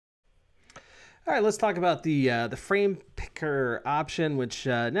All right, let's talk about the frame picker option, which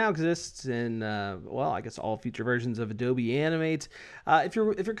now exists in well, I guess all future versions of Adobe Animate. If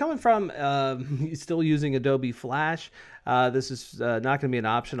you're coming from still using Adobe Flash, this is not going to be an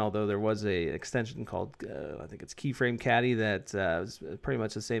option. Although there was a extension called I think it's Keyframe Caddy that is pretty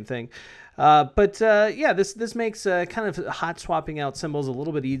much the same thing. Yeah, this makes kind of hot swapping out symbols a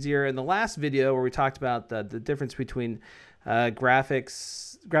little bit easier. In the last video where we talked about the difference between graphic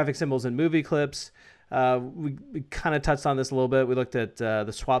symbols and movie clips. We kind of touched on this a little bit. We looked at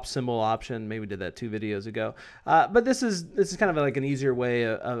the swap symbol option. Maybe we did that 2 videos ago. But this is kind of like an easier way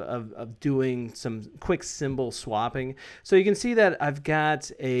of doing some quick symbol swapping. So you can see that I've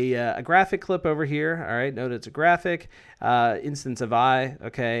got a graphic clip over here. All right, note it's a graphic instance of I.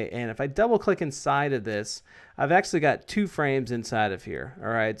 Okay, and if I double click inside of this, I've actually got 2 frames inside of here. All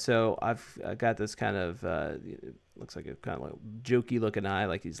right, so I've got this kind of looks like a kind of like jokey looking eye,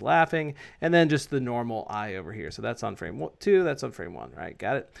 like he's laughing, and then just the normal eye over here. So that's on frame 2, that's on frame 1, right?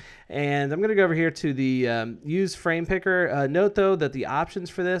 Got it. And I'm going to go over here to the use frame picker. Note though that the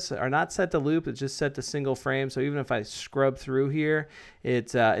options for this are not set to loop; it's just set to single frame. So even if I scrub through here,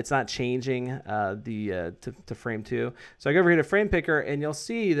 it's not changing to frame 2. So I go over here to frame picker, and you'll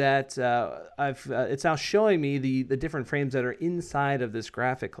see that it's now showing me the different frames that are inside of this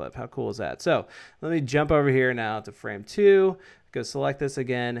graphic clip. How cool is that? So let me jump over here now to frame 2, go select this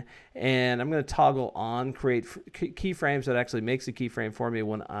again, and I'm going to toggle on create keyframes. So it actually makes a keyframe for me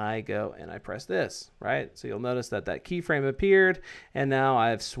when I go and I press this, right? So you'll notice that keyframe appeared, and now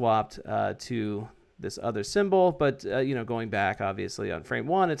I've swapped to this other symbol, but you know, going back obviously on frame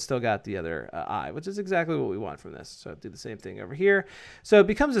 1, it's still got the other eye, which is exactly what we want from this. So I'll do the same thing over here. So it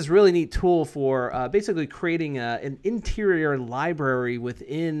becomes this really neat tool for basically creating an interior library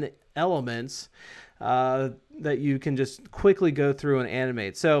within Elements that you can just quickly go through and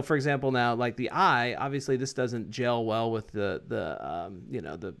animate. So for example, now like the eye, obviously this doesn't gel well with the you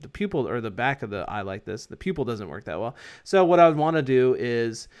know, the pupil or the back of the eye like this. The pupil doesn't work that well. So what I would want to do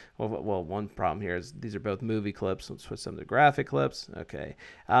is, well, one problem here is these are both movie clips. Let's switch them to graphic clips. Okay.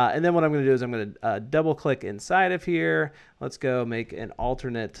 And then what I'm going to do is I'm going to double click inside of here. Let's go make an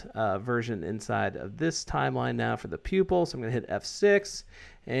alternate version inside of this timeline now for the pupil. So I'm going to hit F6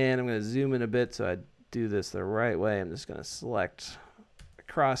 and I'm going to zoom in a bit so I do this the right way. I'm just going to select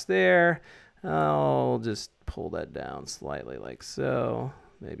across there. I'll just pull that down slightly like so.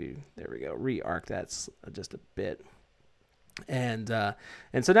 Maybe, there we go, re-arc that just a bit. And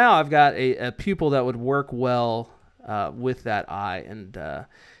so now I've got a pupil that would work well with that eye. And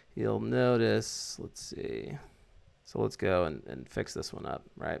you'll notice, let's see. So let's go and fix this one up,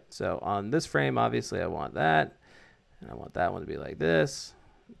 right? So on this frame, obviously I want that. And I want that one to be like this.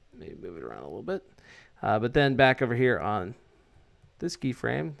 Maybe move it around a little bit. But then back over here on this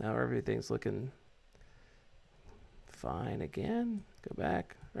keyframe, now everything's looking fine again. Go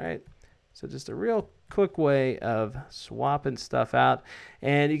back, right? So just a real quick way of swapping stuff out.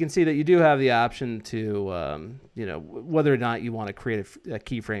 And you can see that you do have the option to, you know, whether or not you want to create a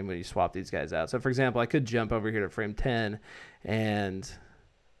keyframe when you swap these guys out. So for example, I could jump over here to frame 10 and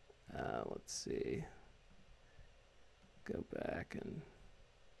let's see, go back and,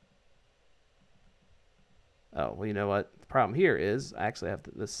 oh, well, you know what? The problem here is I actually have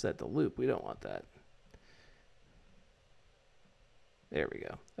this set to loop. We don't want that. There we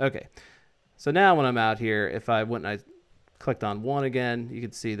go. Okay. So now when I'm out here, if I went and I clicked on 1 again, you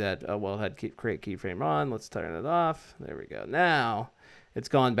can see that, oh, well, it had create keyframe on. Let's turn it off. There we go. Now it's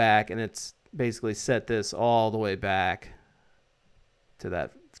gone back and it's basically set this all the way back to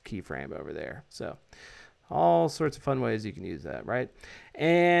that keyframe over there. So all sorts of fun ways you can use that, right?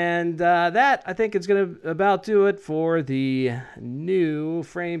 And that, I think, is going to about do it for the new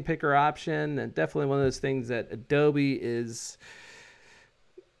frame picker option. And definitely one of those things that Adobe is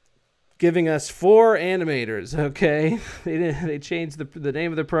giving us for animators, okay? They changed the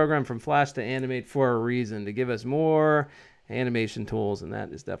name of the program from Flash to Animate for a reason, to give us more animation tools, and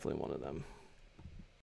that is definitely one of them.